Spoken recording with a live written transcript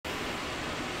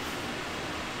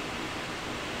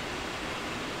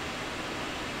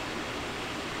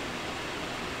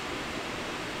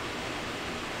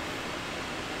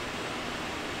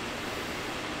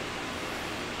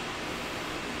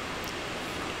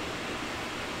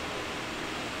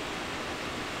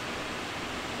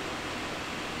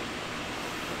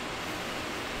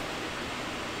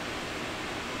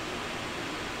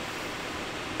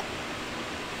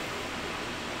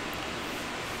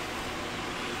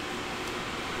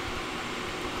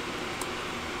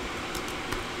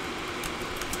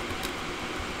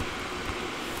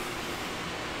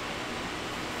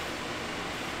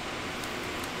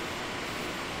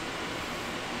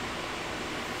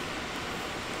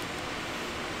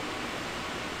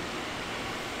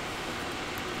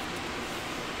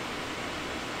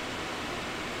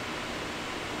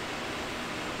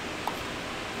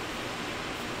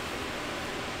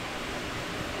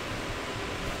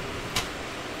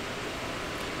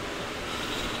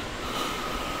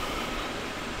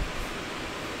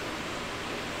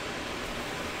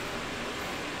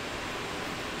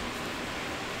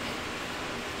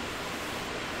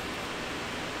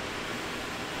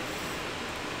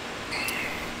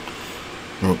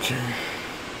Okay.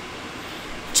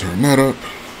 Turn that up.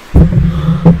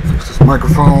 Fix this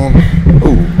microphone.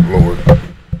 Oh, Lord.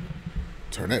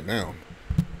 Turn that down.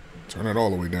 Turn that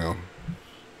all the way down.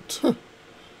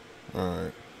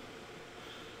 Alright.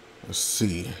 Let's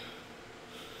see.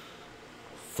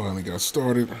 Finally got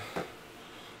started.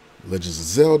 Legend of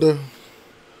Zelda.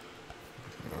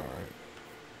 Alright.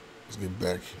 Let's get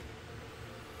back.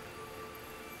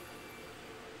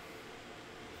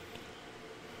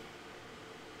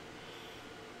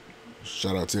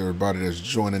 Shout out to everybody that's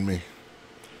joining me.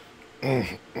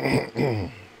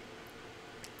 Trying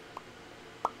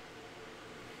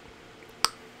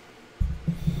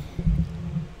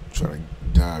to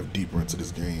dive deeper into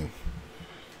this game.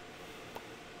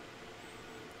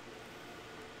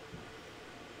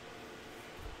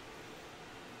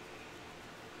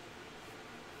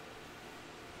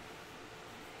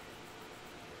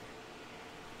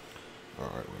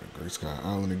 Alright, we're at Great Sky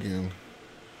Island again.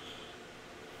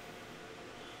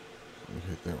 Let me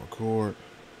hit that record.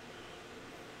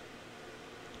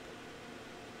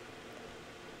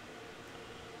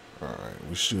 Alright,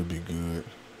 we should be good.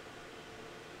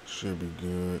 Should be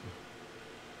good.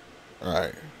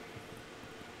 Alright.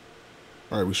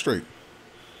 Alright, we straight.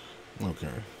 Okay.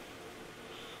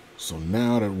 So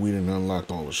now that we done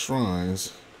unlocked all the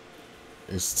shrines,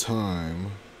 it's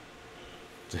time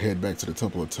to head back to the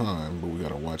Temple of Time, but we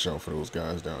gotta watch out for those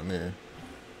guys down there.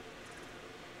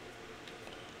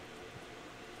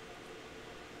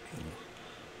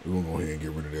 We're gonna go ahead and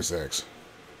get rid of this axe.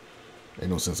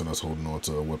 Ain't no sense in us holding on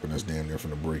to a weapon that's damn near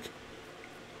finna break.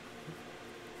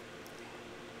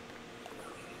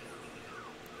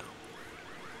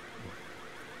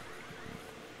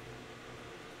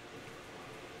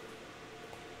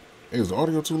 Hey, is the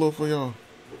audio too low for y'all?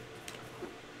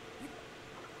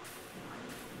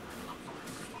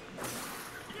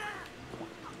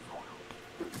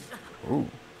 Ooh.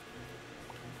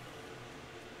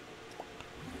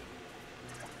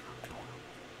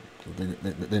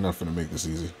 They're not finna make this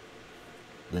easy.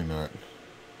 They're not.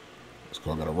 It's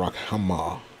called got a rock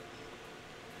hammer.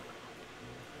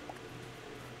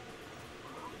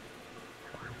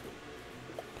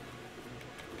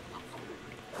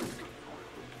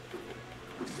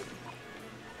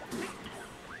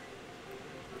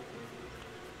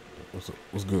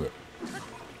 What's good?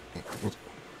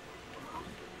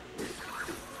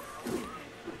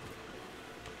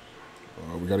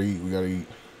 We gotta eat. We gotta eat.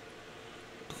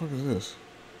 What the fuck is this?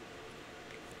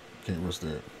 Can't risk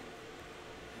that.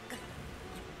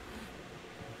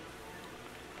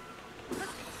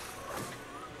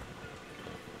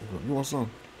 You want some?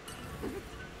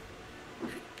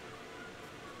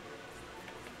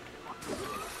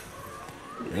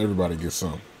 Everybody gets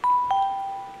some.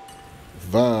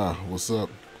 Va, what's up?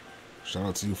 Shout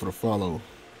out to you for the follow.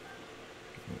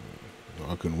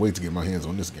 I couldn't wait to get my hands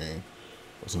on this game.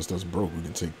 But since that's broke, we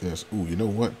can take this. Ooh, you know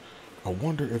what? I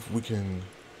wonder if we can...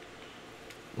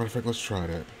 Matter of fact, let's try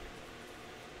that.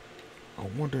 I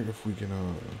wonder if we can,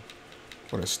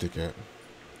 where that stick at?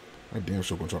 I damn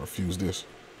sure gonna try to fuse this.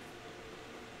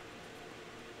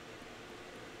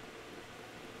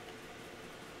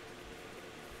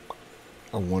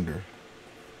 I wonder.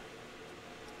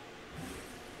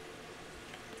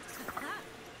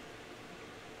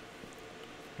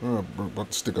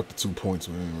 About to stick up to 2 points,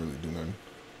 we didn't really do nothing.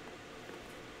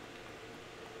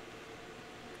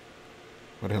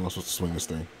 How the hell am I supposed to swing this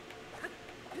thing?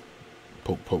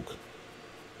 Poke, poke.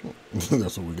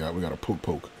 That's what we got. We got a poke,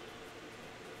 poke.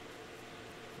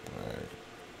 Alright.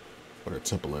 Where that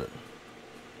temple at?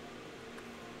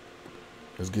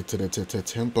 Let's get to the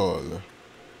temple.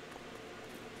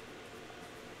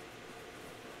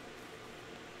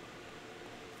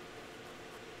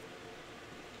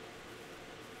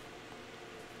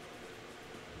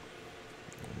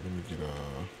 Let me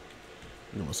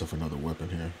get myself another weapon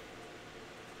here.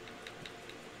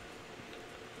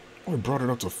 Oh, I brought it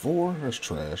up to 4? That's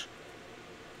trash.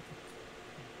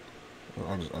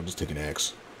 I'll just take an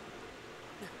axe.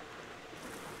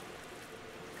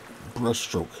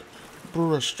 Brushstroke.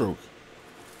 Brushstroke.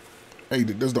 Hey,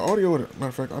 does the audio... Matter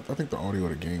of fact, I think the audio of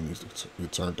the game needs to be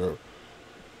turned up.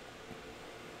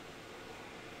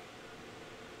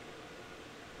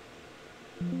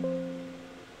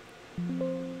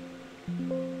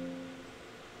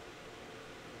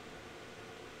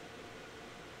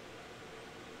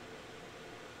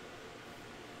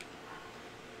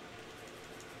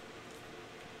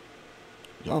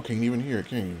 Y'all can't even hear it,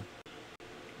 can you?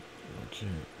 I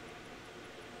can't.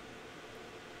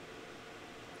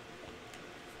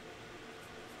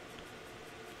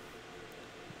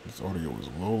 This audio is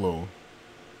low.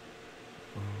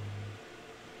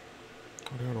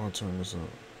 How the hell do I turn this up?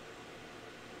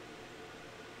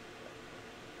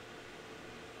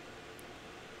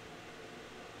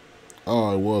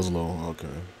 Oh, it was low. Okay.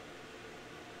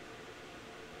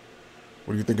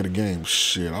 What do you think of the game?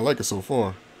 Shit, I like it so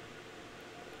far.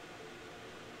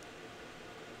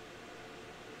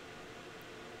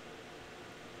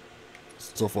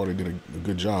 So far, they did a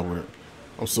good job with it.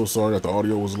 I'm so sorry that the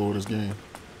audio was low in this game.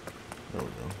 There we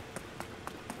go.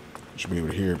 You should be able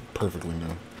to hear it perfectly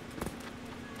now.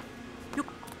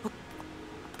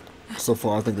 So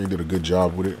far, I think they did a good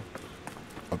job with it.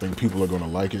 I think people are going to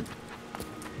like it.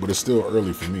 But it's still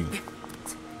early for me.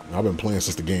 I've been playing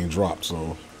since the game dropped,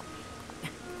 so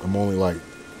I'm only like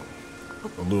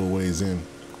a little ways in.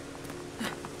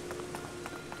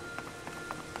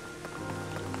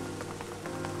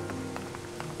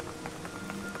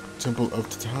 Temple of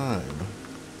Time.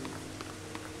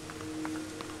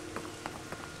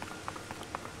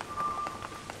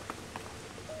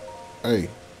 Hey,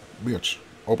 bitch,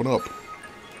 open up.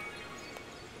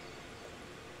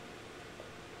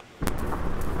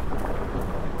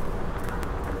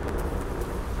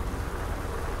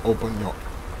 Open up.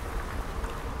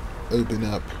 Open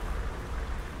up.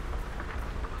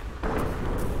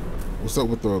 What's up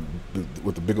with the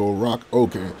big old rock?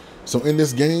 Okay, so in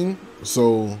this game,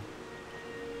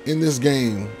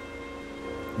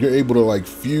 you're able to like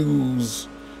fuse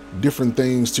different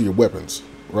things to your weapons,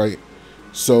 right?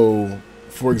 So,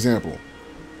 for example,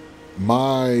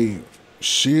 my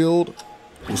shield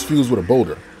was fused with a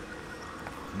boulder.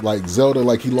 Like Zelda,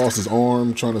 like he lost his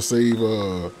arm trying to save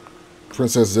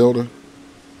Princess Zelda,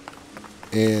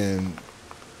 and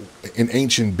an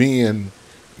ancient being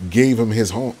gave him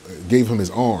his arm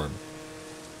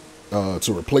to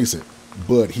replace it,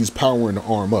 but he's powering the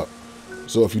arm up.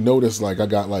 So if you notice, like I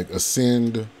got like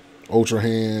Ascend, Ultra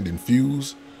Hand, and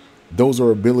Fuse. Those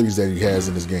are abilities that he has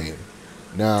in this game.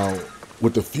 Now,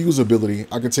 with the Fuse ability,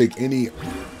 I can take any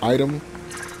item,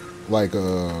 like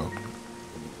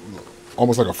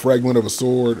almost like a fragment of a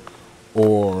sword,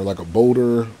 or like a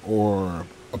boulder, or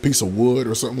a piece of wood,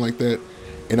 or something like that,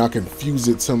 and I can fuse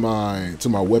it to my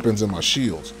weapons and my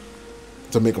shields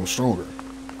to make them stronger.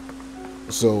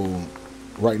 So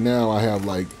right now I have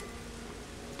like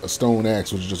a stone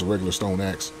axe, which is just a regular stone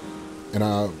axe, and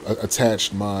I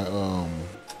attached a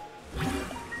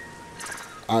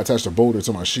boulder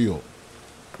to my shield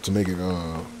to make it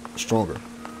stronger.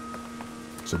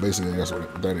 So basically that's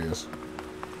what that is.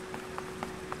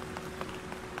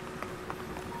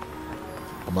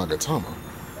 Amagatama.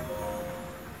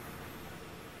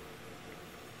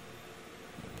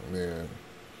 Yeah,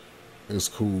 it's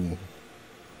cool.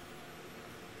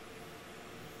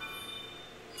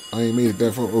 I ain't made it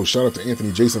that far. Oh, shout out to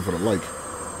Anthony Jason for the like.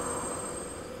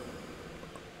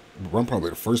 I'm probably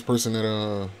the first person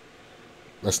that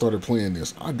started playing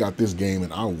this. I got this game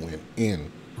and I went in.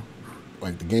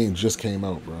 Like the game just came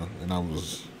out, bro, and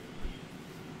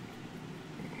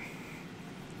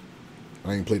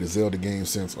I ain't played a Zelda game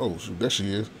since. Oh, shoot, there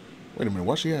she is. Wait a minute,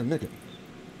 why she half naked?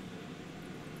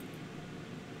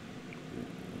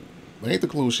 That ain't the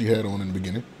clothes she had on in the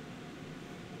beginning.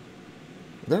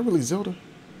 Is that really Zelda?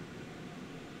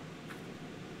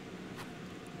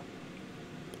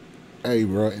 Hey,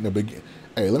 bro, in the beginning.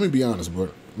 Hey, let me be honest,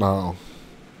 bro. Now,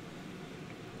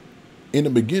 in the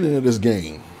beginning of this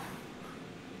game,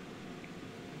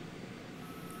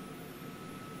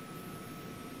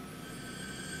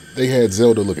 they had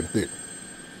Zelda looking thick.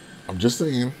 I'm just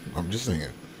saying.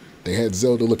 They had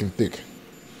Zelda looking thick.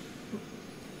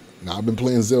 Now, I've been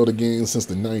playing Zelda games since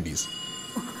the 90s.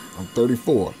 I'm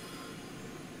 34.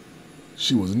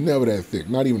 She was never that thick,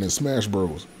 not even in Smash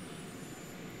Bros.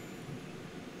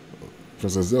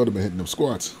 Princess Zelda been hitting them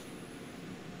squats.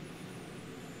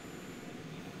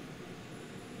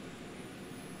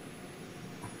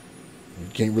 You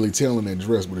can't really tell in that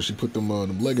dress, but if she put them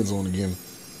leggings on again,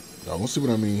 y'all want to see what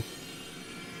I mean.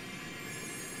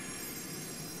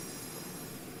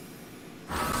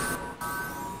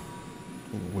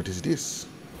 What is this?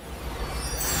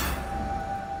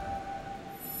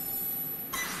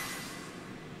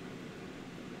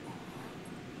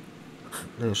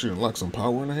 Girl, she unlocked some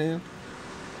power in her hand.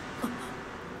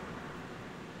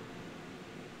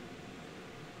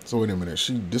 So wait a minute,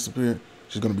 she disappeared.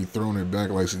 She's gonna be throwing it back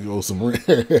like she owes some rent.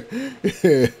 That's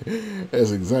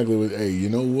exactly what. Hey, you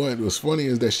know what? What's funny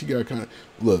is that she got kind of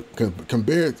look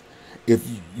compared.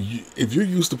 If you're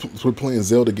used to playing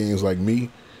Zelda games like me,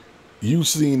 you've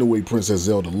seen the way Princess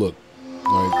Zelda looked.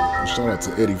 Like shout out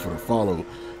to Eddie for the follow.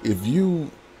 If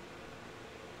you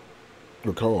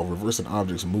recall, reverse an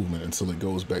object's movement until it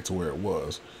goes back to where it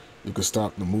was. You can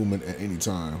stop the movement at any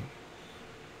time.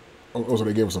 Oh, so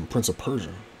they gave us some Prince of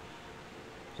Persia.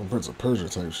 Some Prince of Persia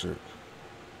type shit.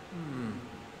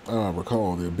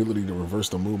 Recall the ability to reverse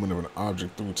the movement of an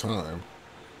object through time.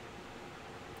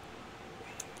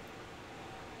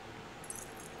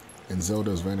 And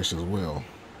Zelda has vanished as well.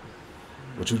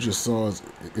 What you just saw is,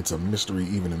 it's a mystery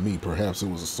even to me. Perhaps it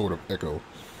was a sort of echo.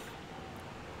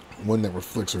 One that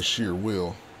reflects her sheer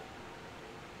will.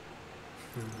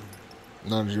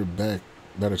 Now that you're back,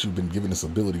 now that you've been given this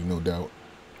ability, no doubt,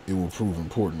 it will prove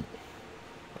important.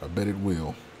 I bet it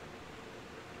will.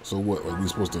 So what, like we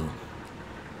supposed to...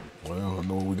 Well, I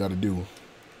know what we gotta do.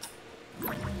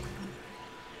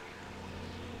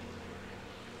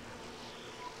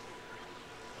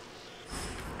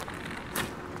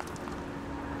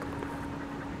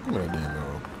 Come on, damn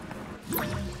arrow.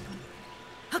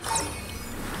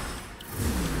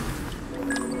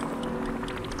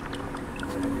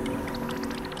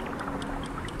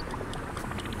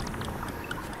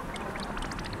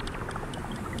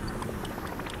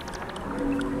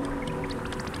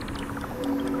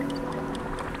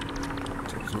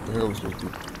 What the hell was supposed to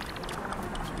do?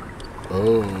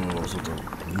 Oh, so to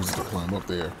use it to climb up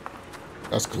there.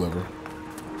 That's clever.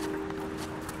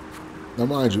 Now,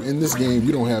 mind you, in this game,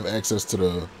 you don't have access to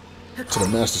the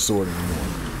Master Sword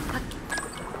anymore.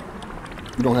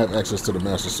 You don't have access to the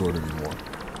Master Sword anymore.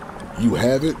 You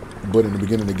have it, but in the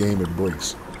beginning of the game, it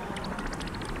breaks.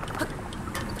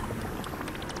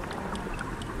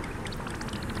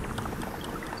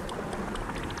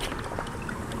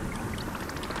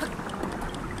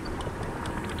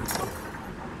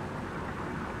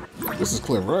 This is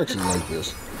clever. I actually like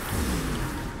this.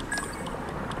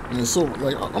 And so,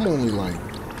 like, I'm only like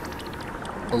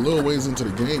a little ways into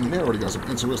the game, and they already got some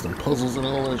interesting puzzles and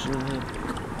all that shit.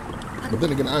 But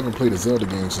then again, I haven't played a Zelda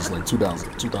game since like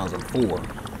 2004.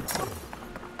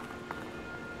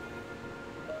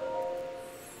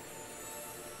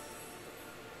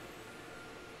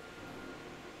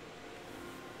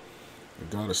 The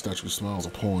goddess statue smiles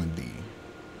upon thee.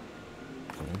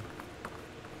 Okay.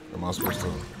 Am I supposed to?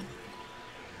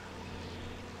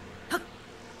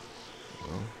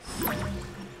 No.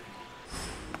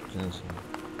 Cancel.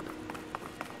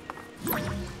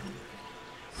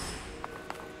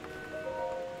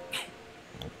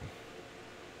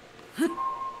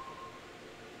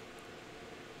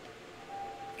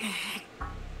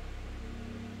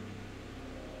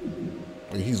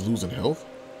 Wait, he's losing health?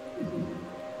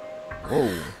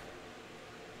 Whoa.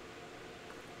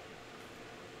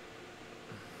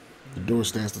 The door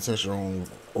stands to test your own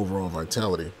overall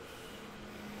vitality.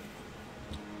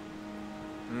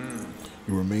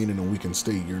 You remain in a weakened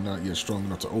state. You're not yet strong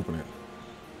enough to open it.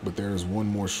 But there is one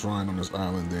more shrine on this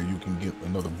island there. You can get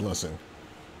another blessing.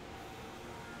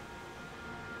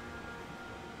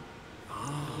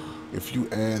 If you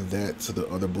add that to the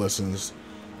other blessings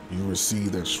you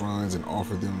receive at shrines and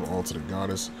offer them all to the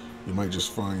goddess, you might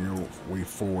just find your way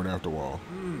forward after all.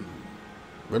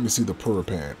 Let me see the purr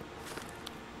pad.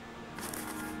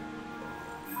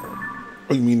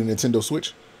 Oh, you mean the Nintendo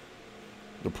Switch?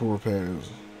 The purr pad is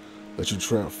that you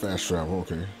fast travel.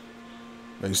 Okay.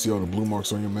 Now you see all the blue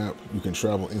marks on your map. You can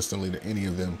travel instantly to any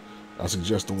of them. I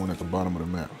suggest the one at the bottom of the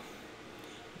map.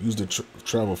 Use the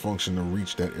travel function to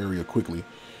reach that area quickly.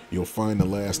 You'll find the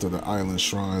last of the island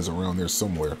shrines around there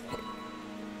somewhere.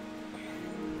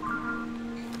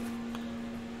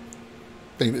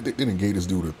 They didn't gave this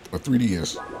dude a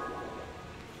 3DS.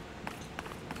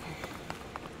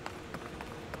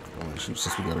 Oh shoot,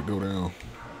 since we gotta go down.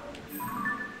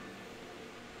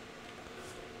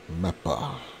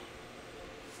 Mappa.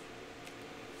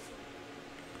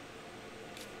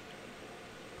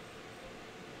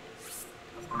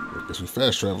 I guess we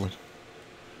fast traveling.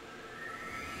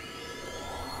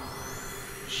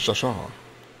 Shasha.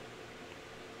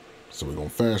 So we're gonna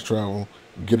fast travel,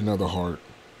 get another heart,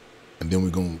 and then we're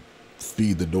gonna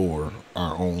feed the door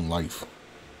our own life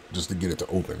just to get it to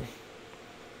open.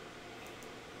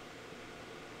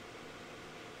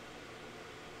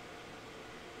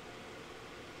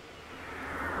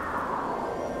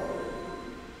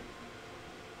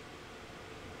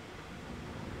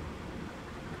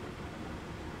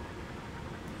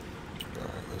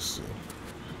 Alright, let's see.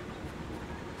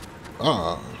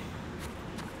 Ah.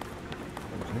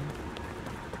 Okay.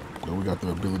 No, we got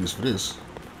the abilities for this.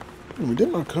 I mean,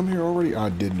 didn't I come here already? I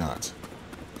did not.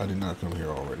 I did not come here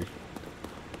already.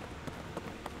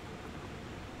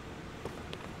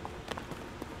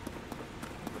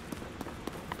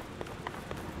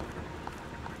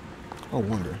 I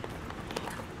wonder.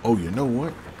 Oh, you know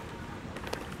what?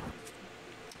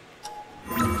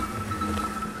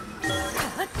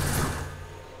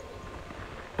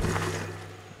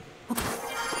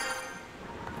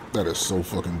 That is so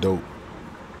fucking dope.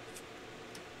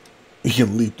 He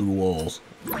can leap through walls.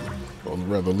 Or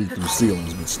rather leap through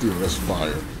ceilings, but still, that's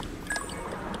fire.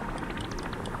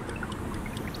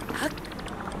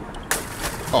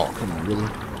 Oh, come on, really?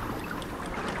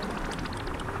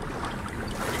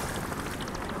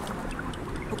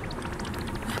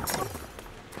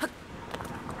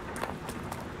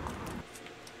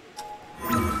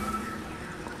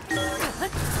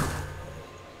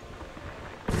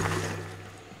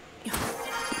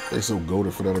 They so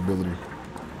goated for that ability.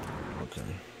 Okay.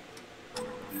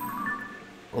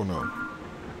 Oh no.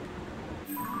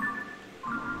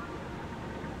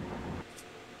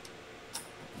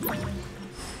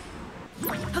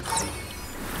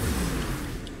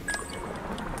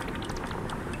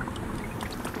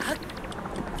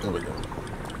 There we go.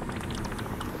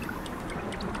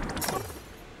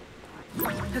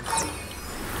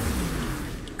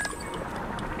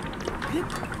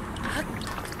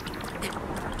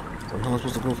 Where am I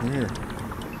supposed to go from here?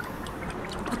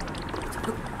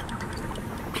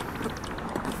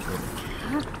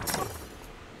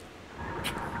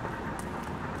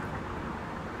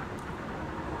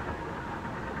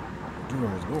 Dude,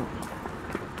 I was going.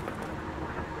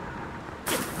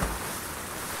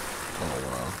 Oh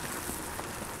wow.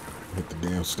 Hit the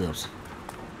damn steps.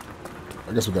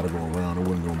 I guess we gotta go around. It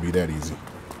wasn't gonna be that easy.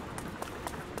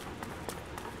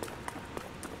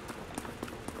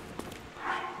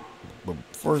 But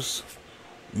first,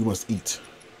 you must eat.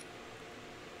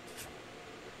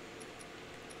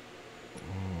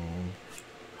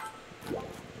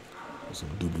 Some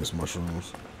dubious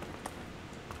mushrooms.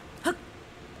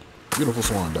 Beautiful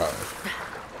swan dive.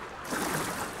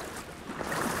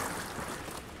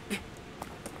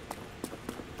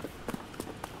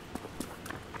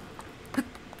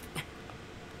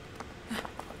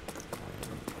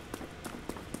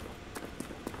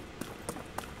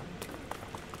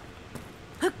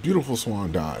 Beautiful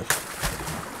swan dive.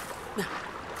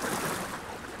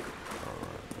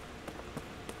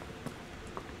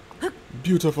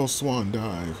 Beautiful swan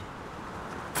dive.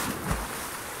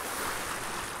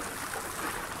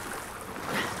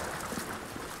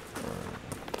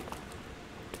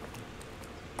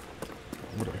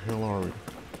 Where the hell are we?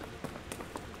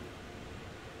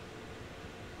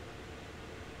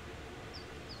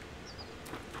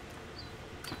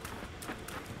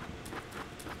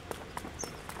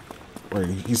 Right,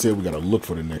 he said we gotta look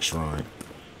for the next shrine.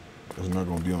 It's not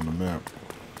gonna be on the map.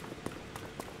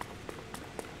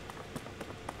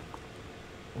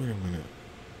 Wait a minute.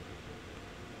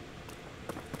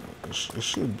 It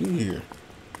should be here.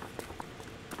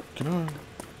 Can I?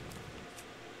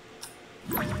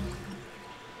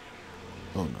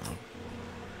 Oh no.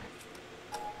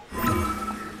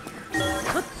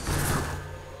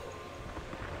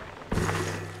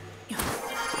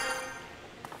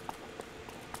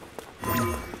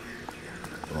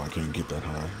 Oh, I can't get that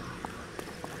high.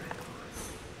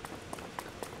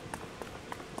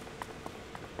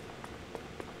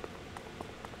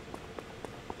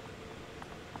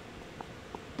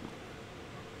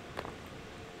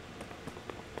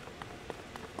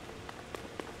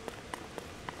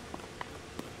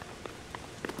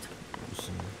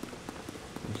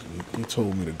 He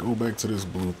told me to go back to this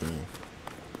blue thing,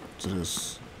 to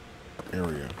this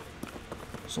area.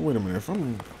 So wait a minute, if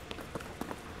I'm,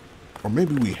 or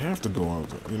maybe we have to go out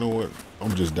there. You know what?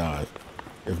 I'm just dive.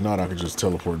 If not, I could just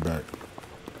teleport back.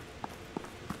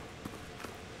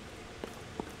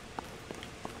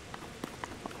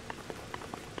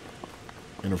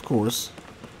 And of course,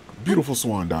 beautiful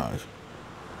swan dive.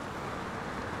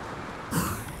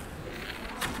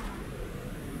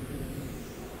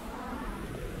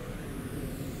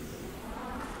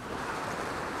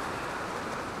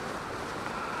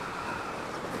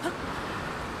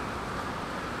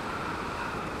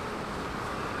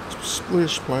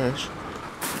 Splish splash.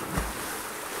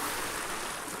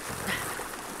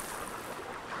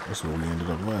 That's where we ended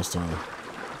up last time.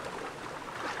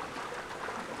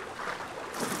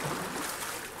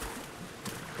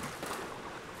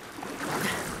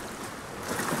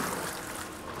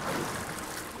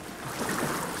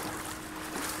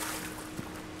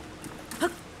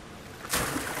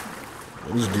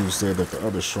 This dude said that the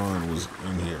other shrine was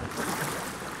in here.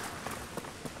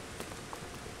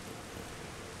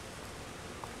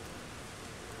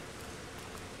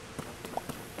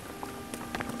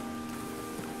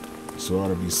 So it ought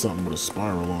to be something with a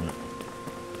spiral on it.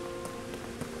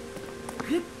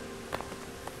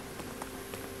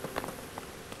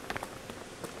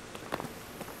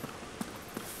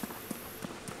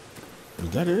 Is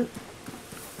that it?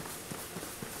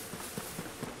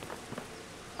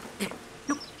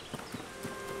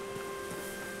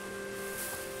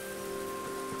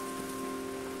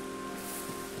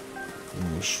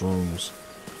 shrooms.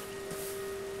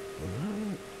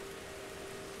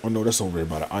 Oh no, that's over there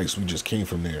by the ice. We just came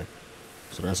from there.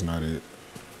 So that's not it.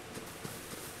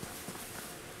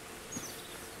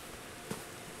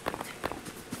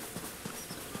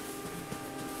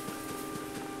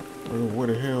 Where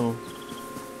the hell?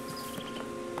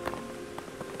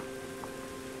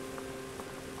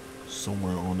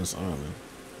 Somewhere on this island.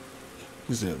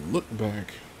 He said, look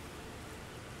back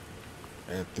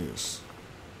at this.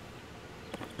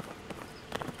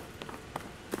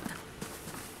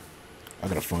 I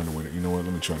gotta find a way to, you know what,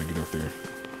 let me try to get up there.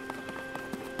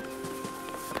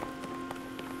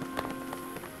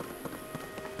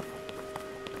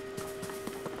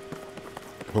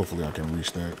 Hopefully I can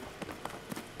reach that.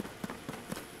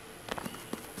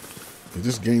 Is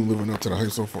this game living up to the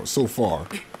hype so far?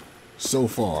 So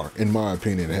far, in my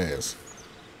opinion, it has.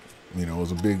 You know, it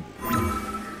was a big...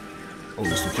 Oh,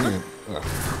 yes, we can.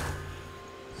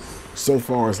 So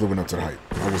far, it's living up to the hype.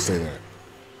 I will say that.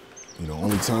 You know,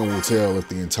 only time will tell if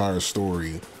the entire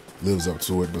story lives up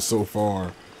to it. But so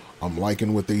far, I'm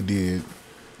liking what they did.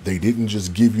 They didn't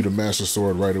just give you the Master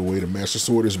Sword right away. The Master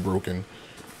Sword is broken.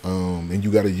 And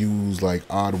you got to use, like,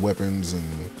 odd weapons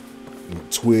and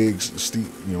twigs,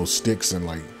 sticks and,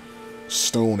 like,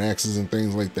 stone axes and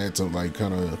things like that to, like,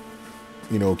 kind of,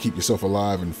 you know, keep yourself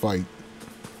alive and fight.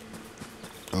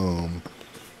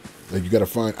 Like, you got to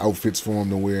find outfits for him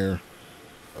to wear.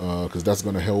 Because that's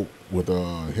going to help with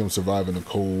him surviving the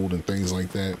cold and things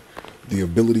like that. The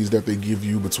abilities that they give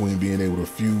you between being able to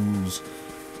fuse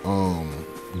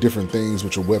different things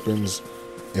with your weapons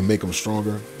and make them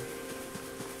stronger.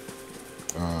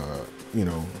 You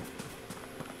know,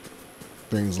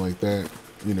 things like that.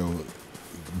 You know,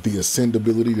 the ascend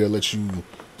ability that lets you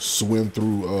swim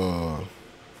through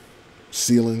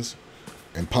ceilings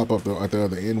and pop up at the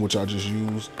other end, which I just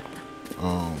used.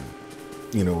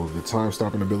 You know, the time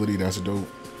stopping ability, that's dope.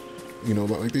 You know,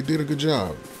 like they did a good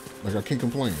job. Like, I can't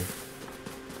complain.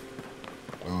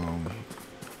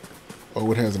 Oh,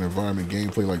 it has an environment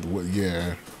gameplay, like what?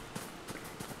 Yeah,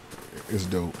 it's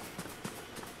dope.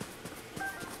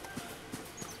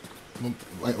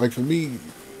 Like for me,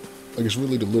 like it's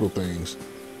really the little things.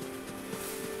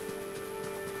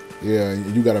 Yeah,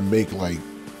 you gotta make like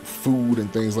food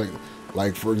and things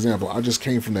like for example, I just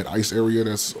came from that ice area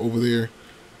that's over there.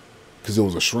 Because there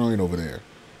was a shrine over there.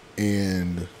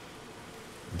 And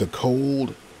the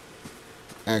cold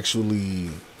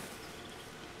actually,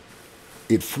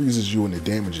 it freezes you and it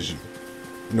damages you.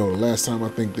 You know, the last time I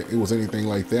think that it was anything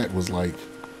like that was like,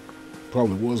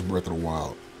 probably was Breath of the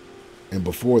Wild. And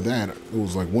before that, it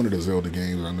was like one of the Zelda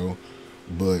games, I know.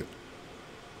 But,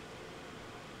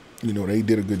 you know, they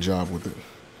did a good job with it.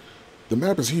 The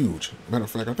map is huge. Matter of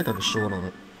fact, I think I can show it on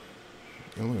it.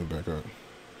 Yeah, let me back up.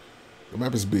 The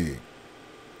map is big.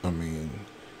 I mean,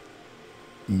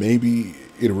 maybe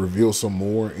it'll reveal some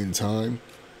more in time,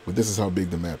 but this is how big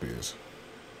the map is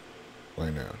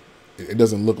right now. It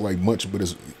doesn't look like much, but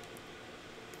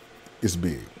it's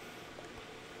big.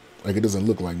 Like, it doesn't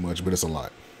look like much, but it's a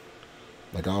lot.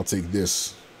 Like, I'll take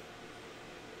this,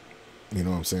 you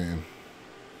know what I'm saying?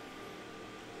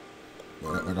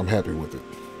 Like, I'm happy with it.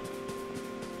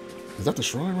 Is that the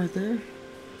shrine right there?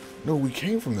 No, we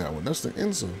came from that one. That's the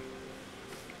Ensa.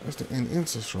 That's the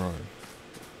Ensa shrine.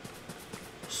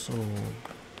 So,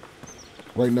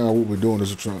 right now what we're doing is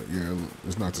we're trying. Yeah,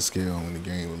 it's not to scale in the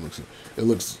game. It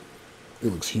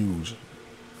looks huge.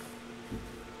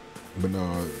 But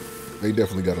no, they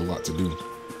definitely got a lot to do.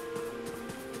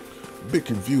 A bit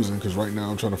confusing because right now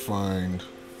I'm trying to find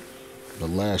the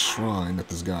last shrine that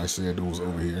this guy said was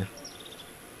over here.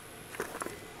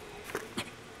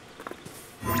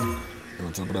 And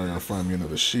on top of that, I gotta find me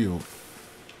another shield.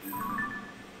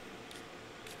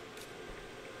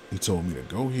 He told me to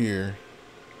go here.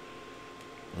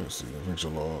 Let's see, adventure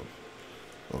log.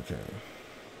 Okay.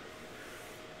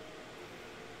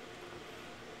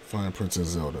 Find Princess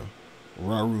Zelda.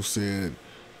 Raru said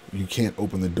you can't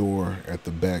open the door at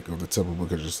the back of the temple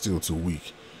because you're still too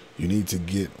weak. You need to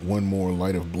get one more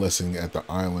light of blessing at the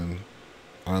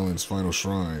island's final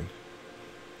shrine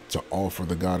to offer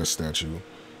the goddess statue.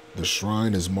 The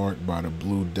shrine is marked by the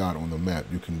blue dot on the map.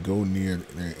 You can go near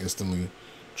there instantly.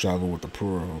 Travel with the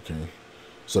Pura. Okay.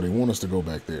 So they want us to go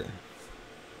back there.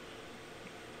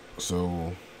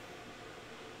 So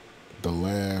the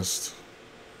last,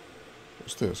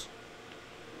 what's this?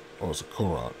 Oh, it's a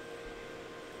Korok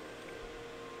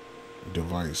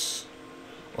device.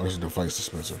 Oh, it's a device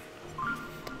dispenser.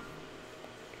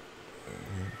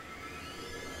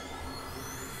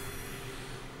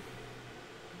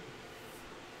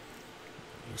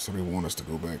 So they want us to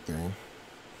go back there.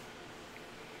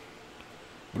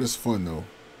 But it's fun though.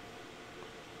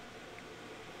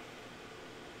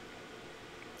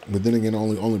 But then again, I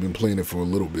only been playing it for a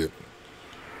little bit.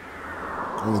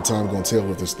 Only time gonna tell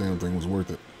if this damn thing was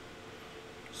worth it.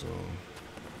 So.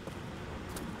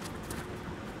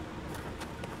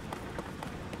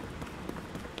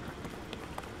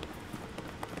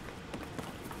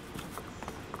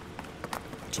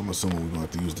 So I'm assuming we're gonna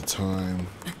have to use the time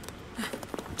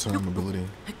ability.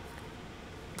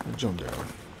 And jump down.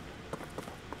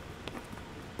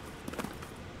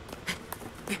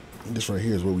 And this right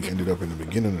here is where we ended up in the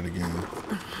beginning of the game.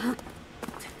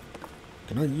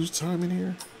 Can I use time in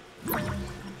here?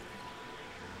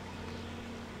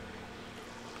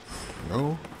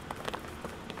 No.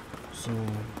 So.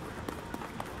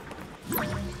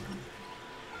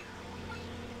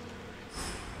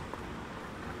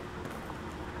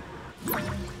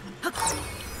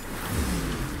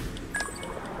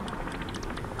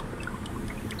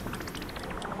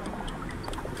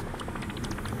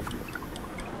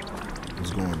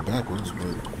 It's going backwards,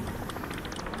 but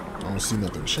I don't see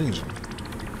nothing changing.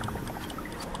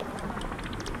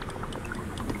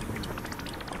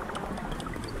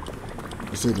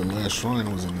 They say the last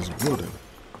shrine was in this building.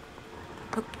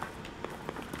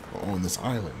 Or on this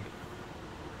island.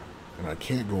 And I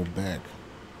can't go back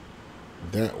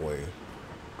that way.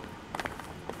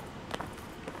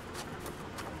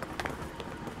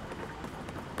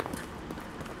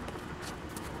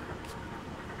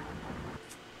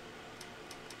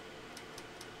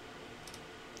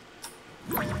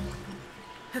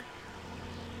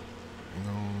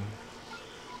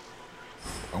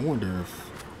 I wonder if,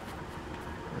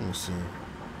 let me see.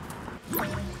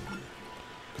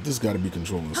 This got to be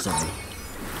controlling something.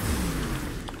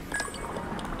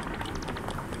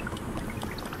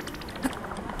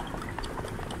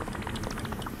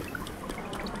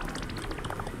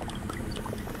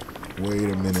 Wait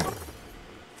a minute.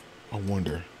 I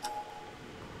wonder.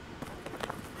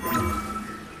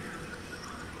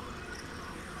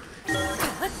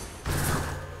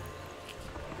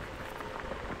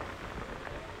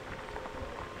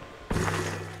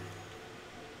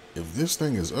 If this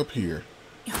thing is up here,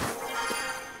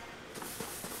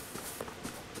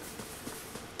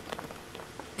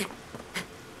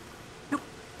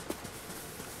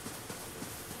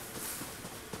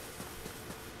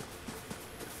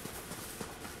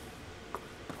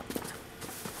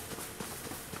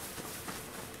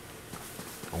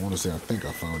 I want to say I think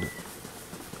I found it.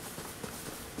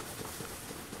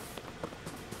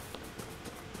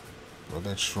 Well,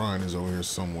 that shrine is over here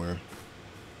somewhere.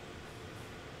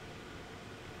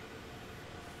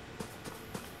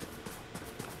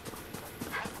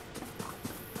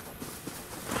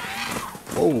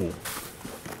 Whoa.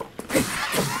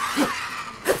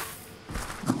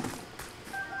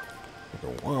 Like a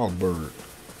wild bird.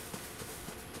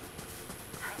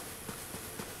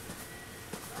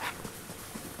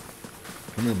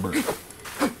 Come here, bird.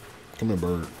 Come here,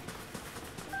 bird.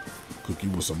 Cook you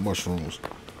with some mushrooms.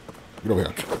 Get over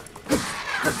here.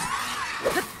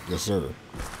 Yes, sir.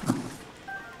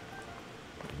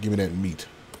 Give me that meat.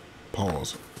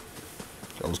 Pause.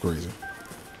 That was crazy.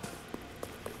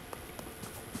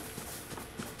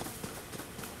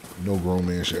 No grown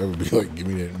man should ever be like, give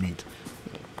me that meat.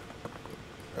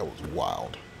 That was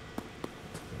wild.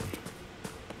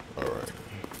 Alright.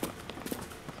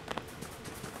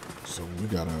 So we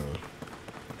gotta...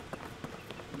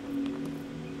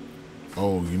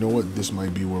 Oh, you know what? This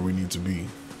might be where we need to be.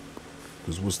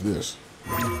 Because what's this?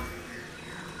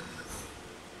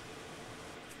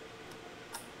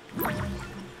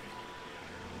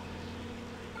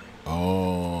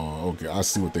 Oh, okay. I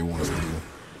see what they want us to do.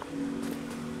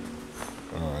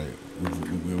 Alright.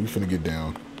 We finna get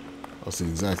down. I'll see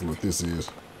exactly what this is.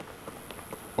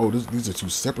 Oh, these are two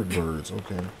separate birds.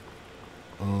 Okay.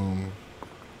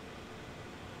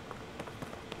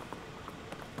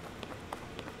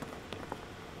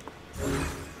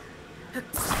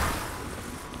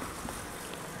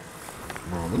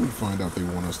 Bro, let me find out they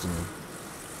want us to...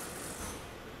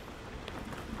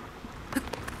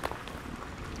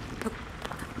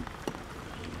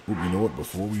 Ooh, you know what?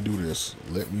 Before we do this,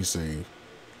 let me save.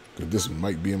 Because this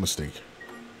might be a mistake.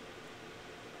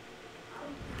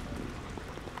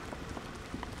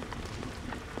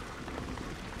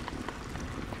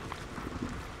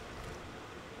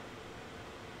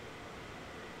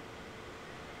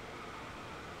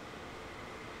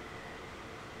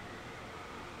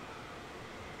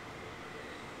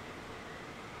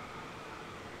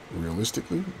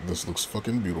 Realistically, this looks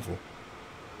fucking beautiful.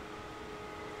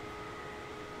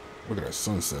 Look at that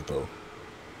sunset, though.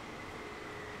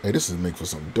 Hey, this is make for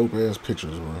some dope-ass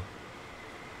pictures, bro.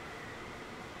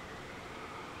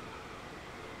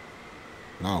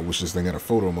 Now I wish this thing had a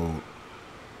photo mode.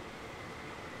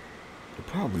 It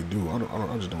probably do.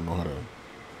 I just don't know how to.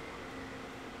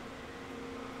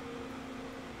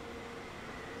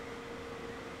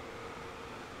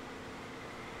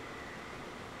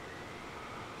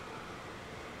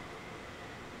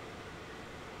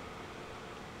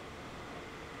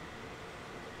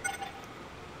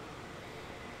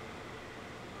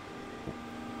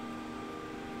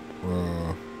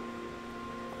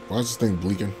 Why is this thing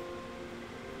bleaking?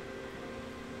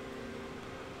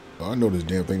 Oh, I know this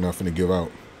damn thing not finna give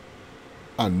out.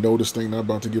 I know this thing not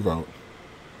about to give out.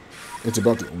 It's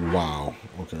about to. Wow.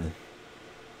 Okay.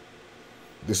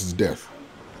 This is death.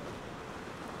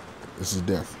 This is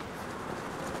death.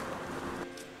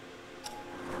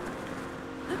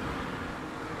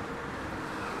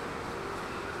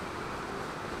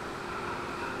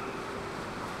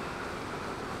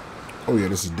 Oh yeah,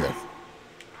 this is death.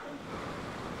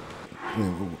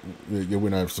 Yeah, we're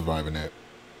not surviving that.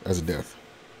 That's death.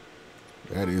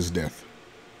 That is death.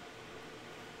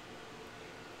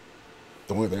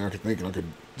 The only thing I could think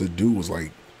to do was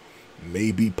like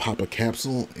maybe pop a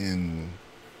capsule and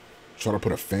try to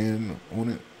put a fan on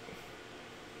it.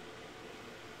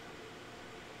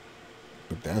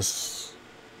 But that's,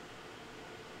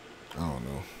 I don't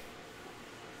know.